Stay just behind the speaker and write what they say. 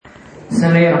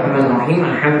Bismillahirrahmanirrahim.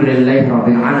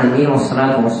 Alhamdulillahirabbil alamin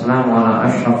wassalatu wassalamu ala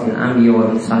asyrafil anbiya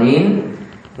wal mursalin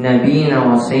nabiyina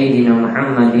wa sayyidina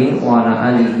Muhammadin wa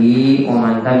ala alihi wa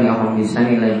man tabi'ahum bi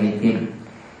ihsan ila yaumil.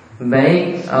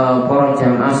 Baik, para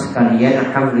jamaah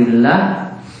sekalian, alhamdulillah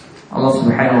Allah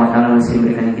Subhanahu wa taala masih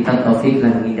memberikan kita taufik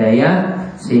dan hidayah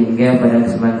sehingga pada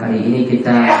kesempatan kali ini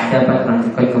kita dapat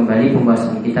melanjutkan kembali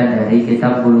pembahasan kita dari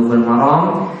kitab Bulughul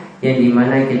Maram, yang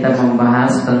dimana kita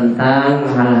membahas tentang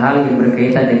hal-hal yang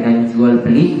berkaitan dengan jual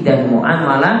beli dan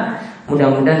muamalah.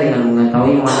 Mudah-mudahan dengan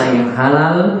mengetahui mana yang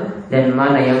halal dan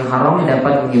mana yang haram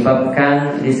dapat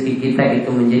menyebabkan rezeki kita itu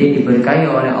menjadi diberkahi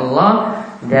oleh Allah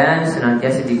dan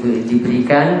senantiasa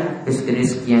diberikan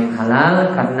rezeki yang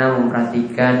halal karena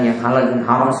memperhatikan yang halal dan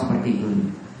haram seperti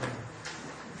ini.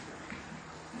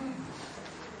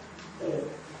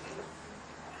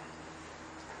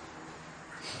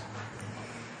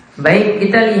 Baik,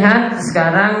 kita lihat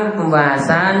sekarang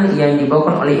pembahasan yang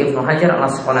dibawakan oleh Ibnu Hajar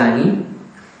al-Asqalani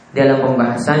dalam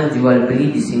pembahasan jual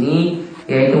beli di sini,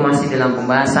 yaitu masih dalam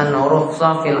pembahasan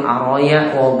rukhsah fil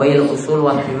araya wa bail usul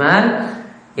wa thimar,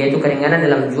 yaitu keringanan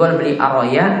dalam jual beli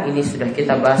araya. Ini sudah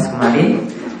kita bahas kemarin.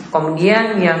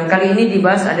 Kemudian yang kali ini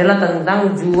dibahas adalah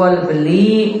tentang jual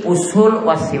beli usul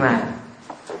wa thimar,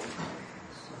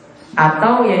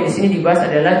 atau yang di sini dibahas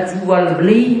adalah jual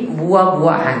beli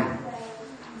buah-buahan.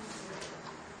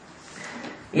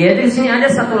 Yaitu di sini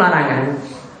ada satu larangan.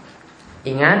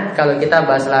 Ingat, kalau kita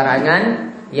bahas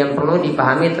larangan, yang perlu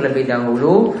dipahami terlebih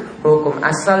dahulu, hukum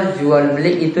asal jual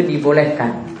beli itu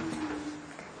dibolehkan.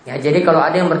 Ya, jadi kalau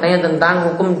ada yang bertanya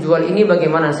tentang hukum jual ini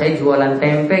bagaimana, saya jualan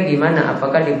tempe gimana,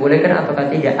 apakah dibolehkan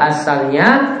ataukah tidak? Asalnya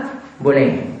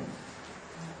boleh.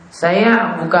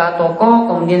 Saya buka toko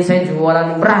kemudian saya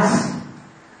jualan beras,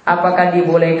 apakah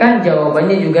dibolehkan?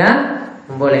 Jawabannya juga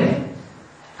boleh.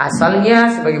 Asalnya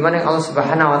sebagaimana yang Allah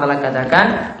Subhanahu wa taala katakan,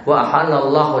 wa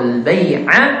halallahu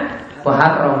al-bai'a wa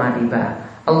harrama riba.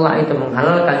 Allah itu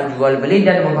menghalalkan jual beli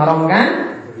dan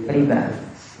mengharamkan riba.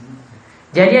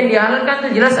 Jadi yang dihalalkan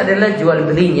itu jelas adalah jual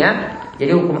belinya.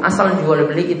 Jadi hukum asal jual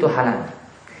beli itu halal.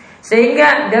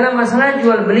 Sehingga dalam masalah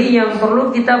jual beli yang perlu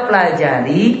kita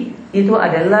pelajari itu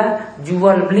adalah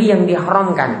jual beli yang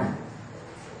diharamkan.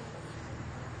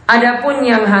 Adapun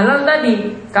yang halal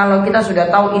tadi, kalau kita sudah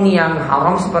tahu ini yang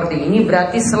haram seperti ini,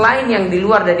 berarti selain yang di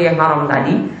luar dari yang haram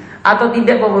tadi, atau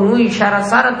tidak memenuhi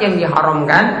syarat-syarat yang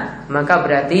diharamkan, maka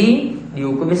berarti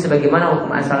dihukumi sebagaimana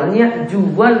hukum asalnya,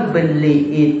 jual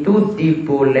beli itu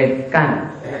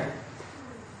dibolehkan.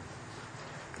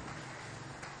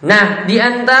 Nah, di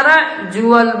antara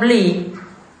jual beli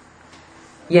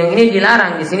yang ini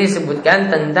dilarang, di sini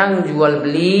disebutkan tentang jual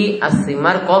beli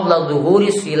as-thimar qabla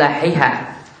dhuhuri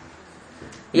silahiha,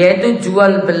 yaitu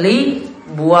jual beli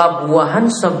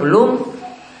buah-buahan sebelum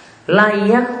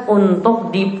layak untuk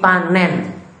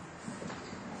dipanen.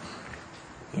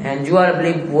 Ya, jual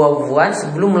beli buah-buahan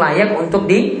sebelum layak untuk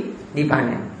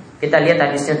dipanen. Kita lihat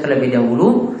hadisnya terlebih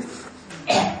dahulu.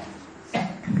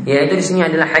 Yaitu di sini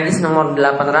adalah hadis nomor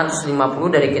 850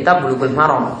 dari kitab Bulughul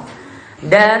Maram.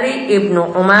 Dari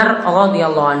Ibnu Umar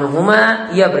radhiyallahu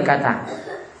anhuma, ia berkata,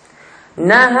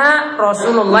 naha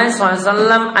Rasulullah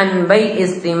SAW an bai'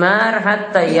 istimar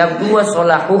hatta yabdu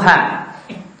salahuha.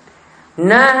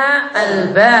 Naha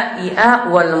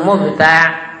al-ba'i'a wal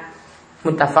mubta'.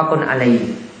 Muttafaqun alaihi.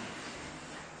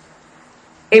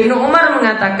 Ibnu Umar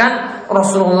mengatakan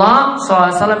Rasulullah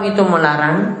SAW itu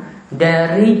melarang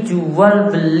dari jual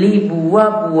beli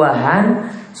buah-buahan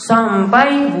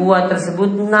sampai buah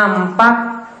tersebut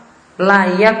nampak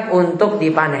layak untuk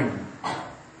dipanen.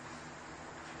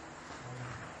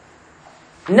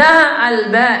 Nah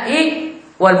al-ba'i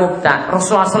wal mubta'.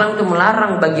 Rasulullah SAW itu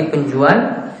melarang bagi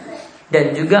penjual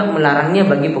dan juga melarangnya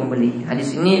bagi pembeli.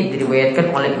 Hadis ini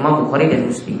diriwayatkan oleh Imam Bukhari dan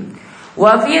Muslim.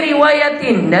 Wa fi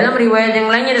riwayatin, dalam riwayat yang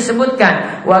lainnya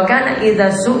disebutkan, wa kana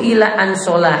idza su'ila an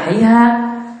solahiha,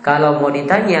 kalau mau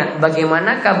ditanya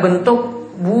bagaimanakah bentuk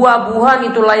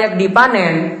buah-buahan itu layak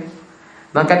dipanen,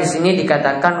 maka di sini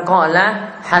dikatakan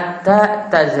qala hatta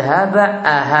tazhaba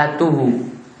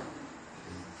ahatuhu.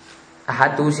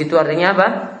 Ahadus itu artinya apa?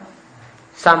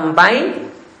 Sampai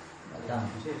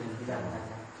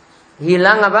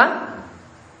hilang apa?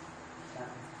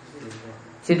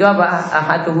 Situ apa?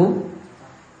 Ahatuhu?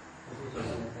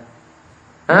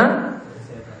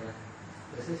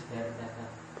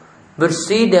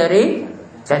 Bersih dari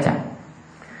cacat.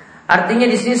 Artinya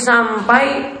di sini sampai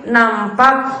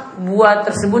nampak buah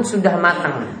tersebut sudah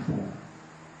matang.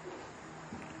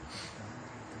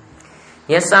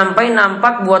 Ya, sampai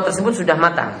nampak buah tersebut sudah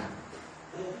matang.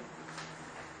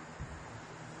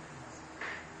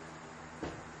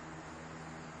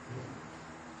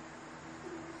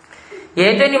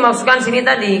 Yaitu yang dimaksudkan sini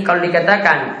tadi, kalau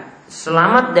dikatakan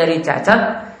selamat dari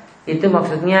cacat, itu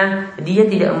maksudnya dia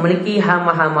tidak memiliki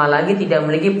hama-hama lagi, tidak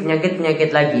memiliki penyakit-penyakit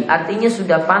lagi. Artinya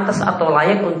sudah pantas atau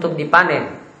layak untuk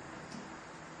dipanen.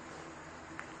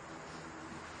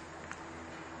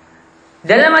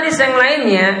 Dalam hadis yang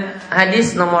lainnya,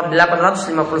 hadis nomor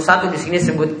 851 di sini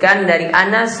disebutkan dari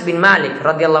Anas bin Malik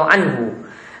radhiyallahu anhu,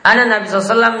 anna Nabi sallallahu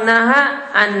alaihi wasallam naha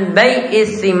an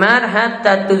bai'is thimar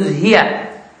hatta tuzhiya.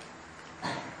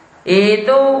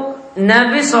 Itu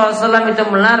Nabi SAW itu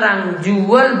melarang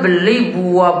jual beli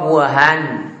buah-buahan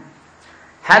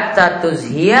hatta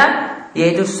tuzhiya,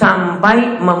 yaitu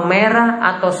sampai memerah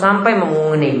atau sampai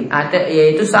menguning, atau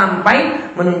yaitu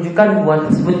sampai menunjukkan buah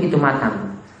tersebut itu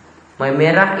matang.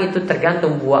 Merah itu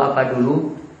tergantung buah apa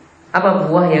dulu. Apa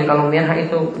buah yang kalau merah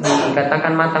itu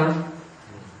dikatakan matang?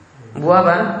 Buah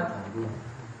apa?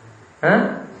 Hah?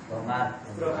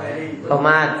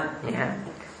 Tomat. Ya.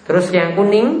 Terus yang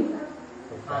kuning?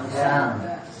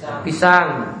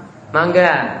 Pisang,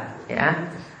 mangga.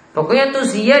 Ya. Pokoknya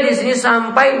tuzhiya di sini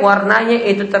sampai warnanya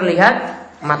itu terlihat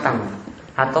matang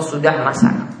atau sudah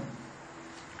masak.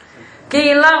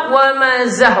 Qila wa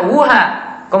mazahwuha.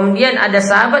 Kemudian ada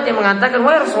sahabat yang mengatakan,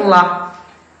 wahai Rasulullah,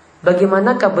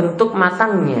 bagaimanakah bentuk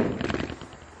matangnya?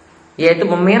 Yaitu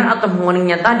memerah atau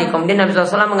menguningnya tadi. Kemudian Nabi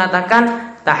SAW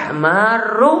mengatakan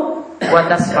tahmaru wa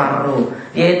tasfarru,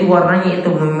 yaitu warnanya itu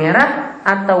memerah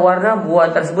atau warna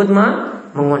buah tersebut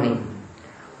menguning.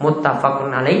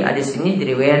 Muttafaqun alaih. Hadis ini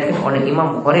diriwayatkan oleh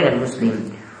Imam Bukhari dan Muslim.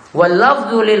 Wal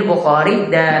lafdzu lil Bukhari,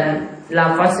 dan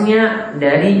lafaznya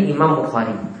dari Imam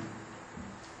Bukhari.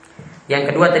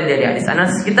 Yang kedua tadi dari hadis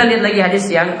Anas. Kita lihat lagi hadis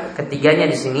yang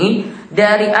ketiganya di sini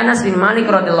dari Anas bin Malik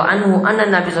radhiyallahu anhu, anna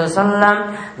Nabi sallallahu alaihi wasallam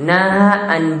naha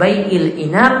an bai'il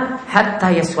inar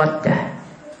hatta yaswadda.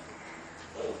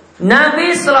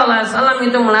 Nabi sallallahu alaihi wasallam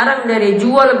itu melarang dari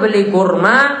jual beli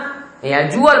kurma,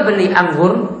 ya, jual beli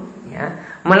anggur, ya,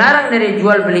 melarang dari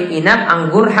jual beli inab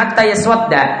anggur hatta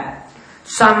yaswadda,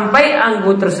 sampai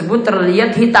anggur tersebut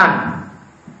terlihat hitam.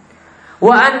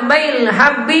 Wa an bai'il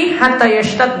habbi hatta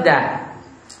yashtadda.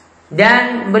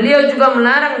 Dan beliau juga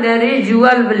melarang dari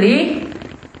jual beli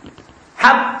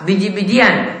hab,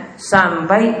 biji-bijian,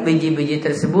 sampai biji-biji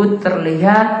tersebut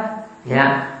terlihat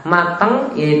ya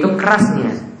matang, yaitu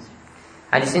kerasnya.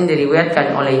 Hadis ini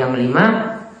diriwayatkan oleh yang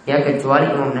 5, ya, kecuali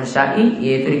Imam Nasa'i,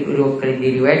 yaitu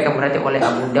diriwayatkan berarti oleh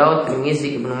Abu Daud,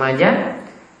 Tirmizi, Ibnu Majah.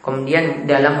 Kemudian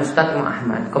dalam Mustad Imam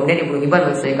Ahmad. Kemudian Ibnu Hibban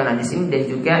mensahihkan hadis ini, dan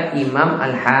juga Imam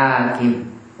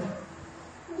Al-Hakim.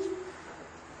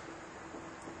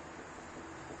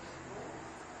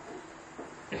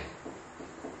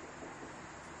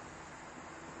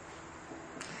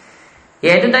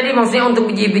 Yaitu tadi maksudnya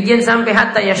untuk biji-bijian sampai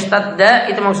hatta yashtadda,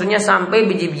 itu maksudnya sampai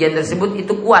biji-bijian tersebut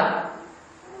itu kuat.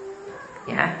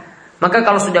 Ya. Maka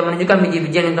kalau sudah menunjukkan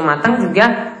biji-bijian itu matang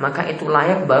juga, maka itu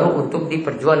layak baru untuk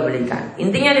diperjualbelikan.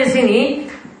 Intinya di sini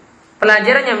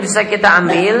pelajaran yang bisa kita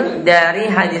ambil dari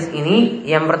hadis ini,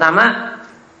 yang pertama,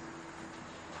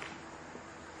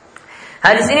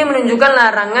 hadis ini menunjukkan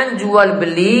larangan jual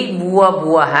beli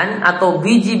buah-buahan atau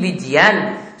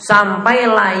biji-bijian sampai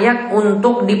layak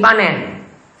untuk dipanen,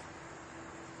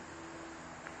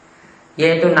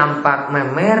 yaitu nampak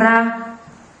memerah,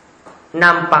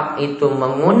 nampak itu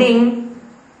menguning,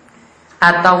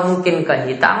 atau mungkin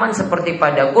kehitaman seperti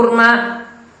pada kurma,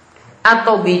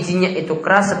 atau bijinya itu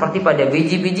keras seperti pada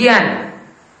biji-bijian.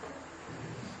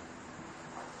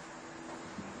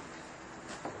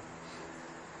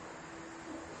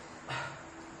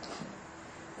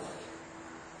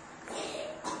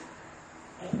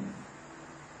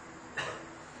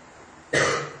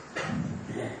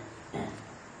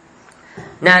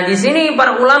 Nah, di sini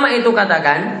para ulama itu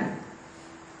katakan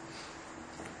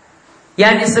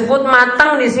yang disebut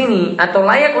matang di sini atau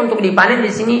layak untuk dipanen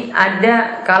di sini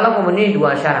ada kalau memenuhi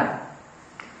 2 syarat.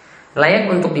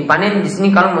 Layak untuk dipanen di sini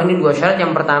kalau memenuhi 2 syarat.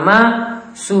 Yang pertama,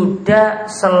 sudah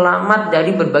selamat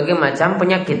dari berbagai macam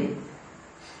penyakit.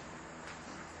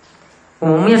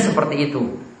 Umumnya seperti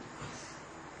itu.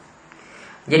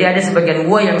 Jadi ada sebagian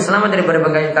buah yang selamat dari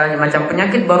berbagai macam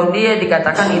penyakit, baru dia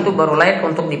dikatakan itu baru layak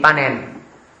untuk dipanen.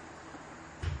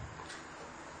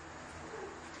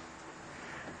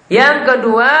 Yang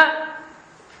kedua,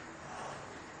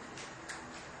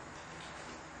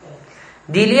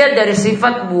 dilihat dari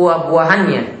sifat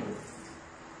buah-buahannya,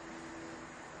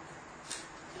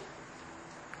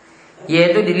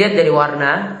 yaitu dilihat dari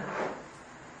warna,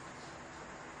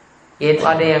 yaitu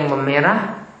ada yang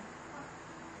memerah,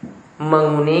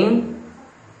 menguning,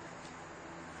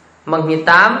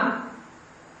 menghitam,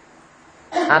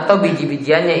 atau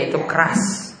biji-bijiannya itu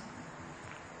keras.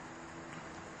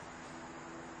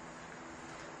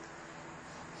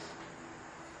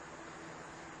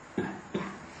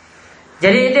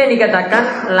 Jadi itu yang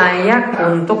dikatakan layak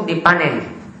untuk dipanen.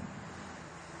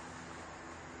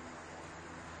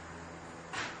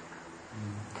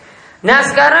 Nah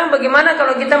sekarang bagaimana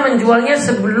kalau kita menjualnya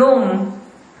sebelum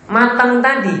matang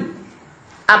tadi?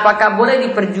 Apakah boleh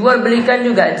diperjualbelikan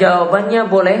juga? Jawabannya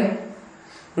boleh.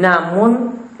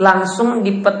 Namun langsung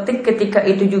dipetik ketika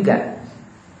itu juga.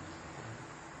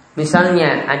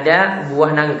 Misalnya ada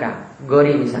buah nangka,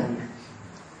 gori misalnya.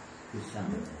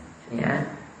 Ya,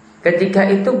 ketika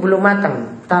itu belum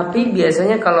matang. Tapi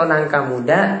biasanya kalau nangka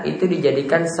muda itu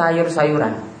dijadikan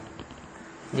sayur-sayuran.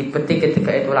 Dipetik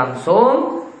ketika itu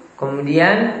langsung,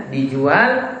 kemudian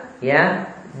dijual,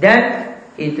 ya, dan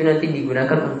itu nanti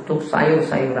digunakan untuk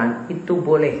sayur-sayuran. Itu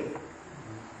boleh.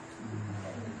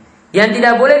 Yang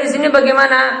tidak boleh di sini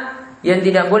bagaimana?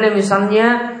 Yang tidak boleh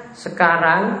misalnya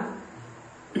sekarang,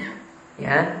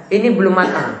 ya, ini belum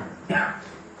matang,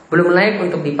 belum layak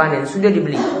untuk dipanen, sudah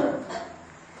dibeli.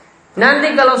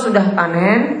 Nanti kalau sudah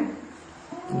panen,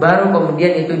 baru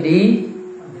kemudian itu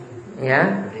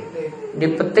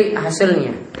dipetik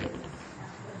hasilnya.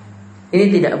 Ini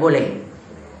tidak boleh.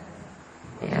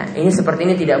 Ya, ini seperti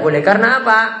ini tidak boleh. Karena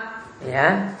apa?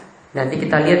 Ya, nanti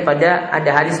kita lihat pada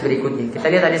ada hadis berikutnya. Kita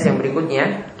lihat hadis yang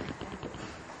berikutnya.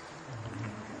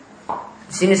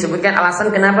 Di sini sebutkan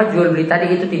alasan kenapa jual beli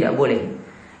tadi itu tidak boleh.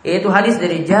 Yaitu hadis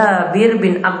dari Jabir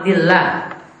bin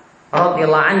Abdullah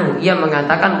radhiyallahu anhu. Ia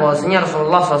mengatakan bahwasanya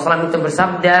Rasulullah SAW itu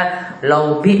bersabda,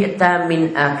 "Lau bi'ta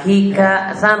min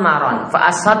akhika samaran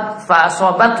fa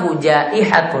asabathu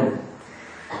jaihatun."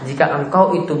 Jika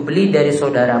engkau itu beli dari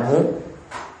saudaramu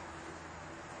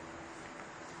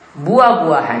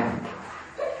buah-buahan,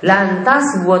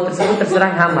 lantas buah tersebut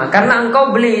terserang hama, karena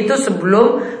engkau beli itu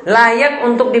sebelum layak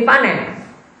untuk dipanen,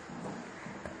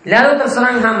 lalu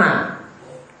terserang hama,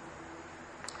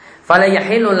 fala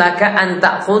yahilu laka an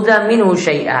ta'khudha minhu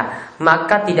syai'a,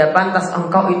 maka tidak pantas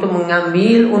engkau itu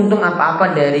mengambil untung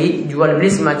apa-apa dari jual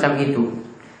beli semacam itu.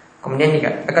 Kemudian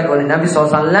dikatakan oleh Nabi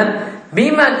SAW,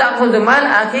 bima ta'khudhu mal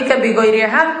akhika bi ghairi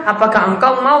haq, apakah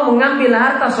engkau mau mengambil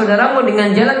harta saudaramu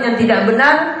dengan jalan yang tidak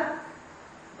benar?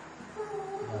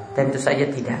 Tentu saja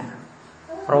tidak.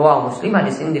 Rawahu Muslim,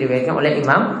 hadis ini diriwayatkan oleh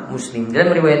Imam Muslim.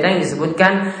 Dalam riwayat yang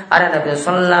disebutkan ada Nabi sallallahu alaihi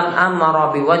wasallam amara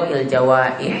biwad'il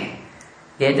jawaih,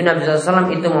 yaitu Nabi sallallahu alaihi wasallam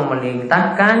itu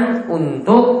memerintahkan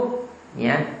untuk,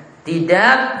 ya,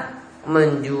 tidak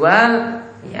menjual,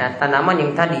 ya, tanaman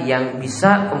yang tadi yang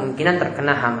bisa kemungkinan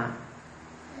terkena hama.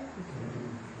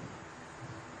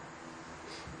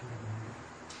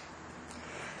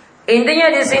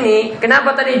 Intinya di sini,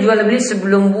 kenapa tadi jual beli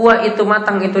sebelum buah itu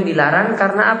matang itu dilarang?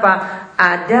 Karena apa?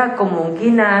 Ada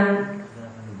kemungkinan,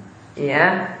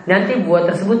 ya, nanti buah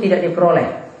tersebut tidak diperoleh.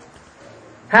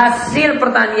 Hasil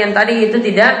pertanian tadi itu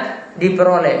tidak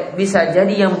diperoleh. Bisa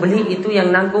jadi yang beli itu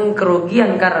yang nanggung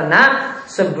kerugian karena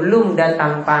sebelum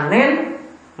datang panen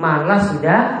malah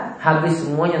sudah habis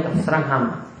semuanya, terserang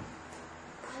hama.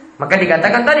 Maka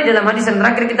dikatakan tadi dalam hadis yang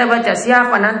terakhir kita baca,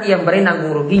 siapa nanti yang beri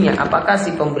nanggung ruginya? Apakah si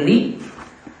pembeli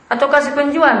ataukah si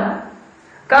penjual?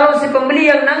 Kalau si pembeli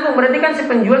yang nanggung, berarti kan si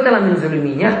penjual telah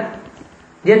menzuliminya.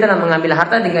 Dia telah mengambil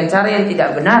harta dengan cara yang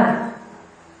tidak benar.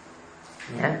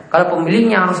 Ya, kalau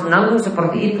pembelinya harus menanggung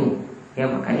seperti itu, ya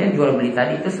makanya jual beli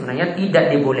tadi itu sebenarnya tidak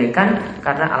dibolehkan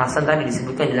karena alasan tadi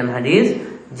disebutkan dalam hadis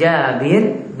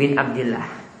Jabir bin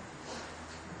Abdullah.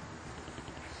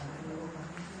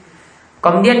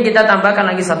 Kemudian kita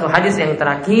tambahkan lagi satu hadis yang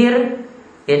terakhir,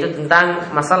 yaitu tentang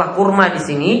masalah kurma di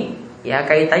sini, ya,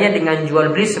 kaitannya dengan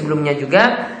jual beli sebelumnya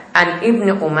juga. An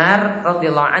Ibnu Umar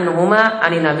radhiyallahu anhuma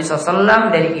ani Nabi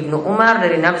SAW, dari Ibnu Umar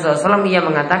dari Nabi SAW, ia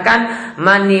mengatakan,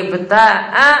 "Mani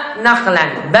bta'a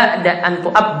nakhlan ba'da an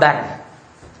tu'abbar."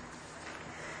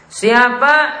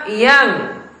 Siapa yang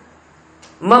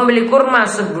membeli kurma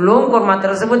sebelum kurma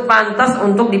tersebut pantas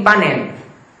untuk dipanen,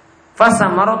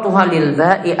 fasamaratuha lil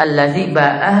ba'i alladzi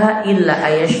ba'aha illa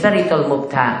ayashtaritul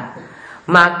mubta',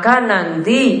 maka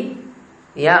nanti,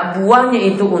 ya, buahnya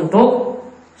itu untuk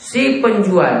si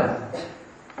penjual,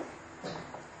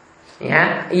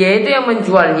 ya, yaitu yang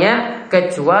menjualnya,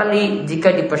 kecuali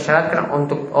jika dipersyaratkan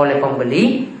untuk oleh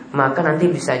pembeli, maka nanti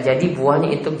bisa jadi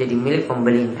buahnya itu jadi milik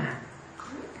pembelinya.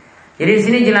 Jadi di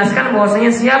sini jelaskan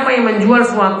bahwasanya siapa yang menjual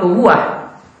suatu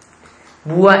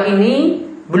buah ini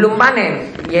belum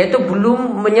panen, yaitu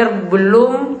belum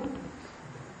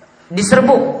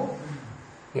diserbuk,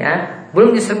 ya,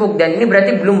 belum diserbuk, dan ini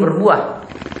berarti belum berbuah.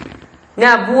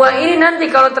 Nah, buah ini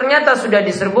nanti kalau ternyata sudah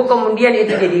diserbuk kemudian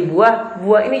itu jadi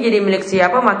buah ini jadi milik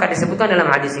siapa? Maka disebutkan dalam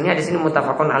hadis ini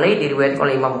muttafaqun alaih, diriwayatkan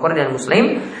oleh Imam Bukhari dan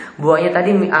Muslim. Buahnya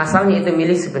tadi asalnya itu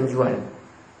milik si penjual.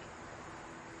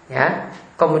 Ya.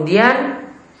 Kemudian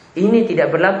Ini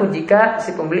tidak berlaku jika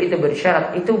si pembeli itu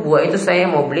bersyarat, itu buah itu saya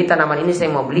mau beli, tanaman ini saya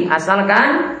mau beli,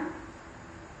 asalkan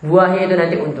buahnya itu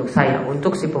nanti untuk saya,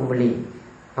 untuk si pembeli.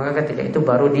 Maka ketika itu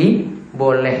baru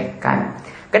dibolehkan.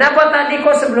 Kenapa tadi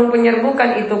kok sebelum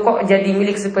penyerbukan itu kok jadi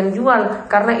milik si penjual?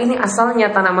 Karena ini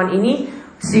asalnya tanaman ini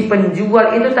si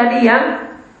penjual itu tadi yang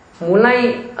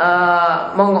mulai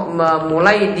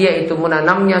dia itu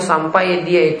menanamnya sampai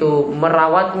dia itu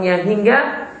merawatnya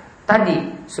hingga tadi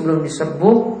sebelum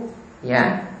diserbuk,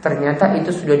 ya ternyata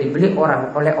itu sudah dibeli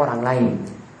oleh orang lain.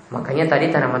 Makanya tadi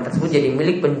tanaman tersebut jadi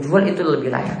milik penjual itu lebih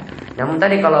layak. Namun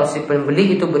tadi kalau si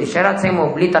pembeli itu bersyarat saya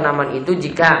mau beli tanaman itu,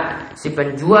 jika si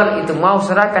penjual itu mau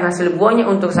serahkan hasil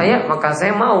buahnya untuk saya, maka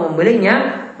saya mau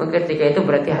membelinya. Ketika itu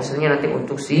berarti hasilnya nanti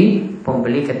untuk si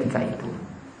pembeli ketika itu.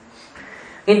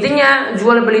 Intinya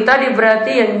jual beli tadi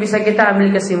berarti yang bisa kita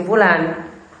ambil kesimpulan,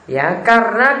 ya,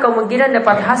 karena kemungkinan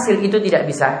dapat hasil itu tidak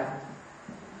bisa.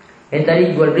 Yang tadi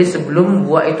jual beli sebelum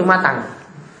buah itu matang,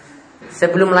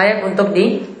 sebelum layak untuk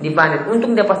dipanen.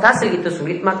 Untuk dapat hasil itu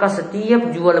sulit, maka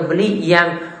setiap jual beli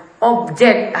yang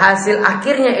objek hasil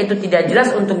akhirnya itu tidak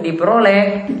jelas untuk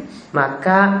diperoleh,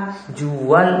 maka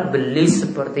jual beli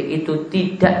seperti itu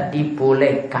tidak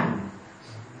dibolehkan.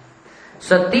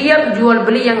 Setiap jual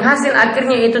beli yang hasil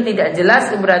akhirnya itu tidak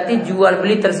jelas, berarti jual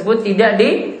beli tersebut tidak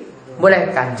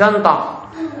dibolehkan. Contoh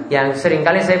yang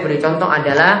seringkali saya beri contoh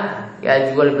adalah ya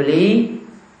jual beli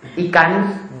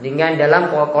ikan dengan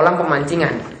dalam kolam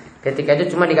pemancingan. Ketika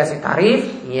itu cuma dikasih tarif,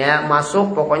 ya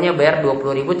masuk pokoknya bayar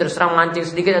 20.000, terserah mancing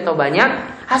sedikit atau banyak,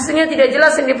 hasilnya tidak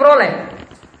jelas yang diperoleh,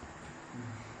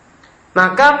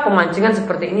 maka pemancingan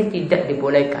seperti ini tidak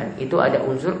dibolehkan. Itu ada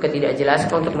unsur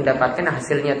ketidakjelasan untuk mendapatkan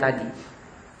hasilnya tadi.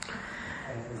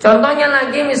 Contohnya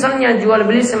lagi misalnya jual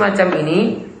beli semacam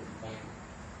ini,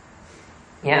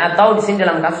 ya, atau di sini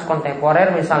dalam kasus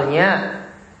kontemporer misalnya,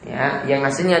 ya, yang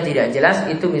hasilnya tidak jelas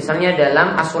itu misalnya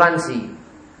dalam asuransi.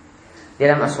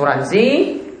 Dalam asuransi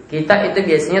kita itu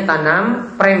biasanya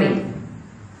tanam premi,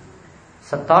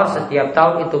 setor setiap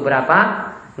tahun itu berapa.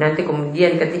 Nanti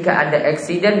kemudian ketika ada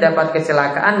eksiden, dapat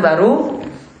kecelakaan, baru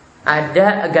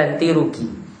ada ganti rugi.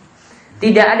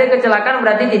 Tidak ada kecelakaan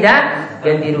berarti tidak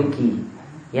ganti rugi.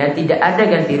 Ya, tidak ada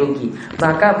ganti rugi.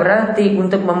 Maka berarti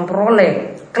untuk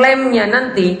memperoleh klaimnya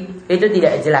nanti itu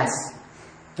tidak jelas.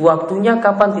 Waktunya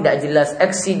kapan tidak jelas,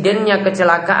 eksidennya,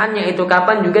 kecelakaannya itu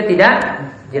kapan juga tidak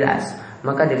jelas.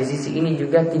 Maka dari sisi ini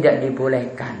juga tidak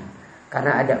dibolehkan,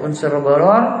 karena ada unsur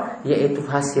goror, yaitu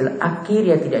hasil akhir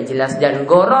yang tidak jelas. Dan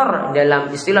goror dalam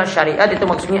istilah syariat itu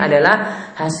maksudnya adalah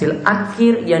hasil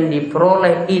akhir yang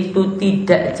diperoleh itu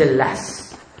tidak jelas.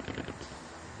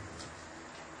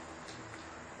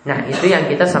 Nah, itu yang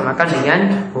kita samakan dengan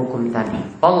hukum tadi.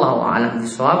 Wallahu a'lam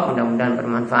bishawab. Mudah-mudahan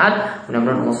bermanfaat.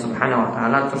 Mudah-mudahan Allah Subhanahu wa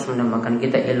taala terus menambahkan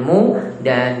kita ilmu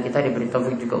dan kita diberi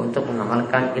taufik juga untuk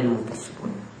mengamalkan ilmu tersebut.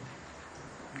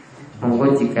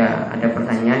 Monggo jika ada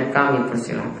pertanyaan kami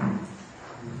persilakan.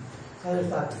 Saya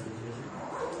Ustaz.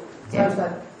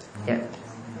 Ya.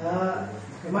 Ya.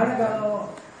 Gimana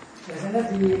kalau biasanya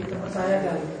di tempat saya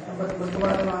dan tempat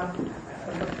bertuah tempat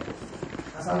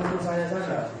asal usul saya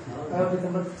saja. Kalau di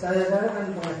tempat saya kan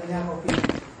penghasilnya kopi.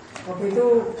 Kopi itu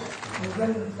mungkin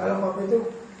kalau kopi itu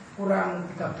kurang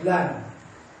 3 bulan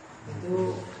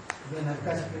itu dengan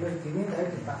harga sekilo segini saya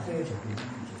ditaksir.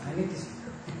 Nah ini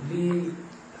dibeli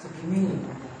segini.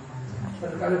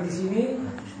 Kalau di sini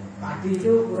padi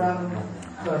itu kurang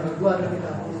 2 minggu atau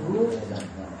 3 minggu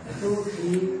itu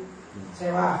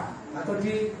disewa atau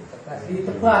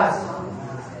ditebas.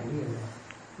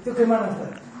 Itu gimana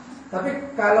Ustaz? Tapi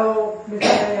kalau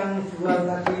misalnya yang jual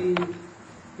tadi,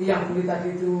 yang beli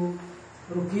tadi itu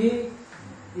rugi,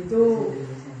 itu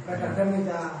kadang-kadang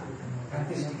minta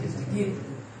ganti sedikit-sedikit.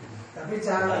 Tapi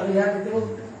cara lihat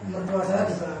itu mertua saya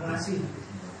juga ngasih.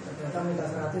 Ternyata minta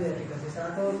 100 ya dikasih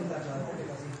 100, minta 200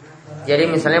 dikasih 200. Jadi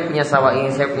misalnya punya sawah ini,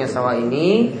 saya punya sawah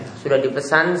ini sudah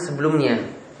dipesan sebelumnya.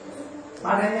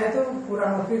 Panennya itu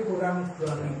kurang 2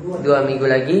 minggu. 2 minggu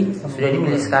lagi sudah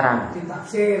dibeli sekarang.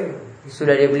 Ditaksir.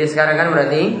 Sudah dibeli sekarang kan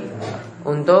berarti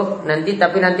untuk nanti,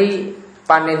 tapi nanti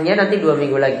panennya nanti 2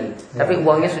 minggu lagi. Tapi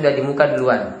uangnya sudah di muka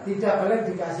duluan. Tidak boleh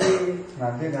dikasih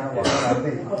nanti.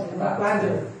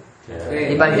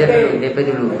 Dipanjer dulu, DP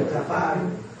dulu.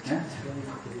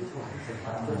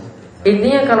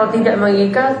 Intinya kalau tidak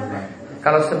mengikat,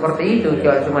 kalau seperti itu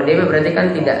jual cuma DP berarti kan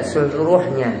tidak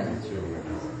seluruhnya.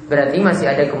 Berarti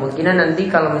masih ada kemungkinan nanti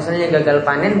kalau misalnya gagal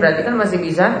panen berarti kan masih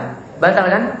bisa batal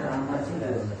kan?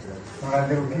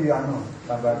 Ganti rugi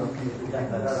tambah rugi.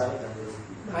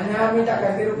 Hanya minta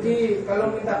ganti rugi.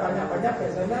 Kalau minta banyak-banyak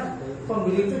biasanya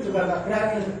pembeli itu juga nggak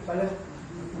berani. Kalau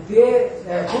dia,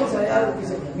 saya rugi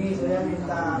segini, saya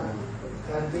minta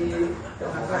ganti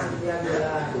angka sekian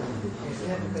bulan.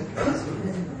 Biasanya dikasih.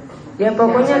 Ya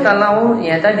pokoknya kalau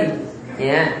ya tadi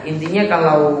ya intinya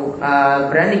kalau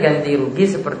berani ganti rugi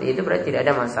seperti itu berarti tidak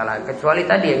ada masalah. Kecuali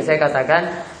tadi yang saya katakan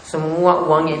semua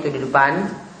uangnya itu di depan,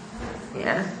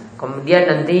 ya. Kemudian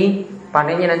nanti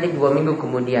panennya nanti 2 minggu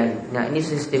kemudian. Nah ini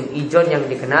sistem ijon yang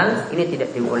dikenal ini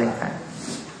tidak dibolehkan.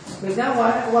 Biasanya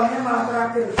uangnya malah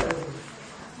terakhir.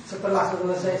 Setelah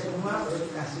selesai semua baru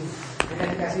dikasih. Dengan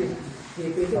dikasih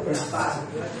DP itu berapa?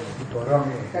 Dorong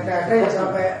ya. Kadang-kadang ya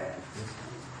sampai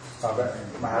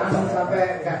mahal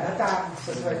sampai nggak datang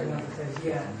sesuai dengan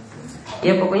perjanjian.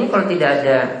 Ya pokoknya kalau tidak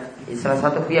ada salah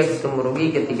satu pihak itu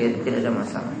merugi ketika itu tidak ada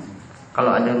masalah.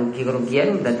 Kalau ada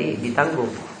kerugian berarti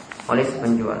ditanggung oleh si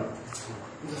penjual.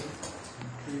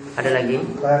 Ada lagi?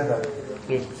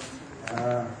 Yes.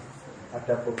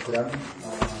 Ada program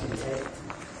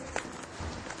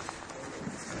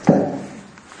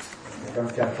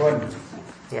jargon.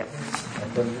 Ya.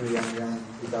 Jargon yang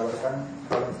ditawarkan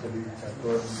kalau jadi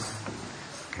jargon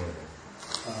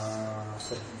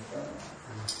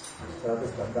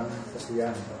 100 batang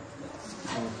sekian.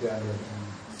 Kemudian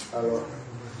kalau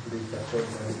beli jargon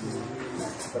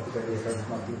dari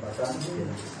 150 batang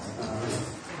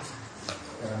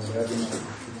berarti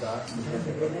 50 juta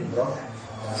umroh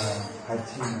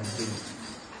haji nanti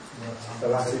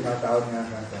setelah 5 tahun yang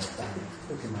akan datang.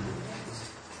 Itu gimana?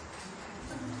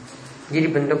 Jadi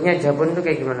bentuknya jabon itu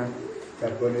kayak gimana?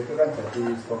 Jabon itu kan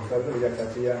jadi sponsor itu ya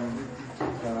jadi yang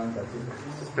jadi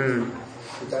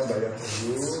kita bayar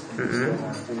dulu,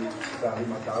 nanti setelah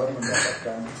 5 tahun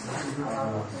mendapatkan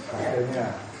hasilnya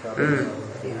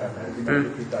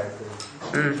 150 juta itu.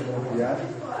 Kemudian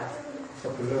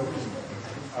sebelum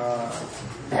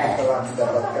setelah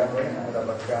mendapatkan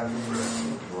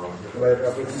bayar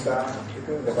 20 juta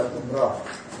itu dapat umroh.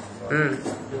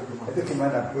 Itu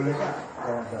gimana? Boleh nggak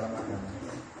dalam agama?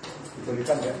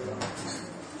 Dibolehkan ya?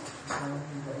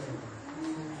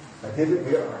 Jadi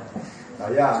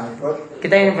saya ikut.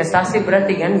 Kita investasi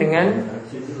berarti kan dengan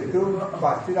itu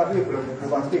pasti tapi belum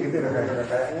pasti gitu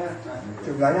kayaknya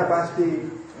jumlahnya pasti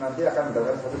nanti akan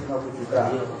mendapatkan 150 juta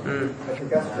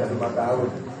ketika sudah 5 tahun.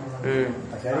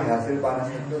 Jadi hasil panen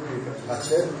itu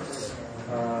hasil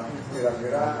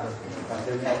kira-kira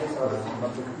hasilnya itu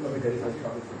 150 lebih dari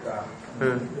 150 juta.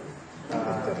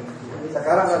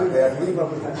 Sekarang tapi bayar dulu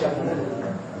 50 juta.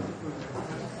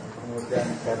 Kemudian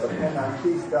dapatnya nanti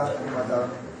setelah 5 tahun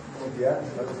kemudian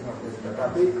 150 juta,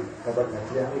 tapi dapat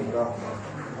gaji yang umroh.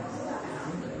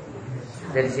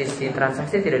 Dari sisi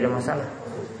transaksi tidak ada masalah.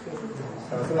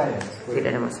 Masalah ya? Tidak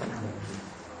ada masalah.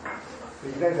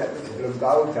 Kita belum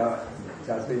tahu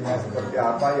jatinya seperti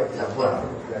apa ya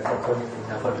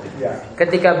ya.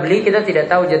 Ketika beli kita tidak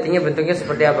tahu jatinya bentuknya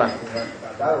seperti apa.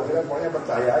 Tidak tahu, kita pokoknya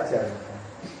percaya aja.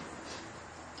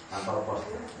 Apa pos?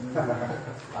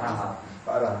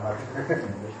 Pak Rahmat.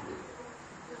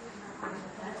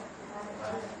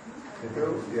 Itu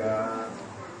ya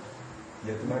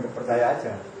cuma percaya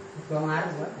aja.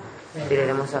 Tidak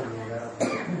ada masalah.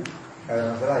 Ada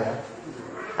masalah ya.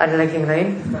 Ada lagi yang lain?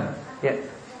 Ya.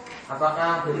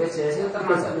 Apakah BPJS itu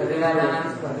termasuk dari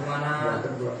layanan bagaimana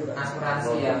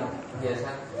asuransi yang biasa?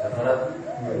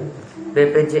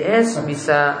 BPJS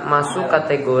bisa masuk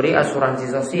kategori asuransi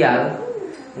sosial,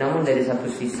 namun dari satu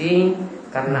sisi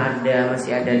karena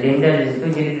masih ada denda di situ,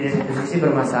 jadi dari satu sisi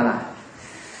bermasalah.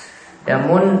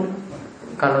 Namun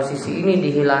kalau sisi ini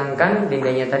dihilangkan,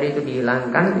 dendanya tadi itu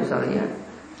dihilangkan misalnya,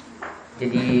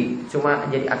 jadi cuma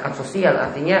jadi akad sosial,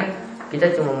 artinya kita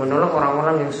cuma menolong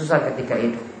orang-orang yang susah ketika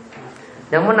itu.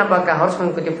 Namun apakah harus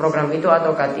mengikuti program itu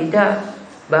ataukah tidak?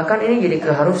 Bahkan ini jadi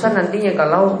keharusan nantinya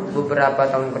kalau beberapa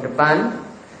tahun ke depan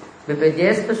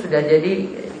BPJS itu sudah jadi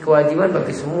kewajiban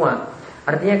bagi semua.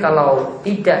 Artinya kalau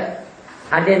tidak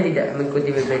ada yang tidak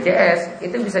mengikuti BPJS,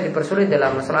 itu bisa dipersulit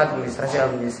dalam masalah administrasi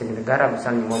negara,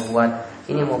 misalnya mau buat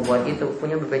ini mau buat itu,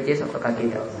 punya BPJS ataukah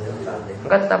tidak.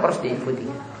 Maka tetap harus diikuti.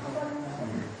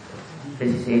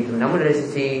 Dari sisi itu. Namun dari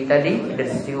sisi tadi, dari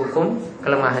sisi hukum,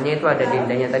 kelemahannya itu ada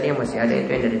dendanya tadi yang masih ada, itu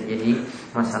yang jadi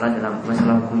masalah dalam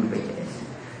masalah hukum BPJS.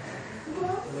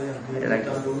 Ada lagi?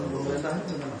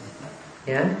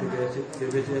 Ya?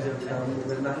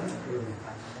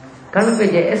 Kan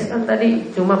BPJS kan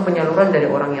tadi cuma penyaluran dari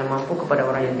orang yang mampu kepada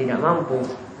orang yang tidak mampu.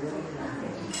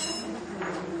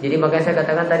 Jadi makanya saya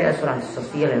katakan tadi asuransi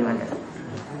sosial yang ada.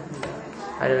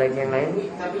 Ada lagi yang lain?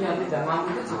 Tapi yang tidak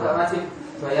mampu itu juga wajib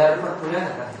bayar per bulan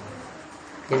kan?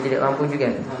 Yang tidak mampu juga?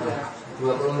 25.000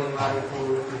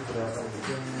 lebih berapa?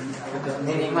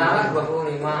 Minimal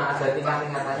 25, ada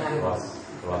tingkat-tingkatannya.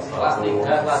 Kelas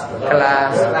 3, kelas 2.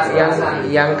 Kelas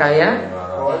yang kaya?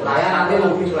 Saya nanti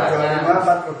lebih banyak.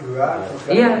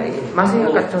 25, 42. Iya, masih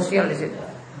akad sosial di situ.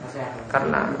 Masih ada.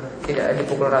 Karena tidak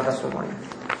dipukul rata semuanya.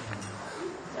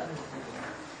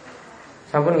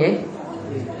 Sabun ya?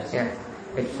 Ya.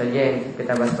 Itu saja yang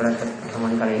kita bahas pada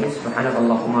pertemuan kali ini.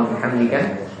 Subhanakallahumma bihamdika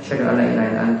asyhadu an la ilaha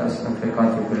illa anta astaghfiruka wa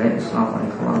atubu ilaik.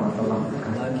 Assalamualaikum warahmatullahi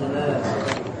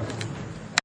wabarakatuh.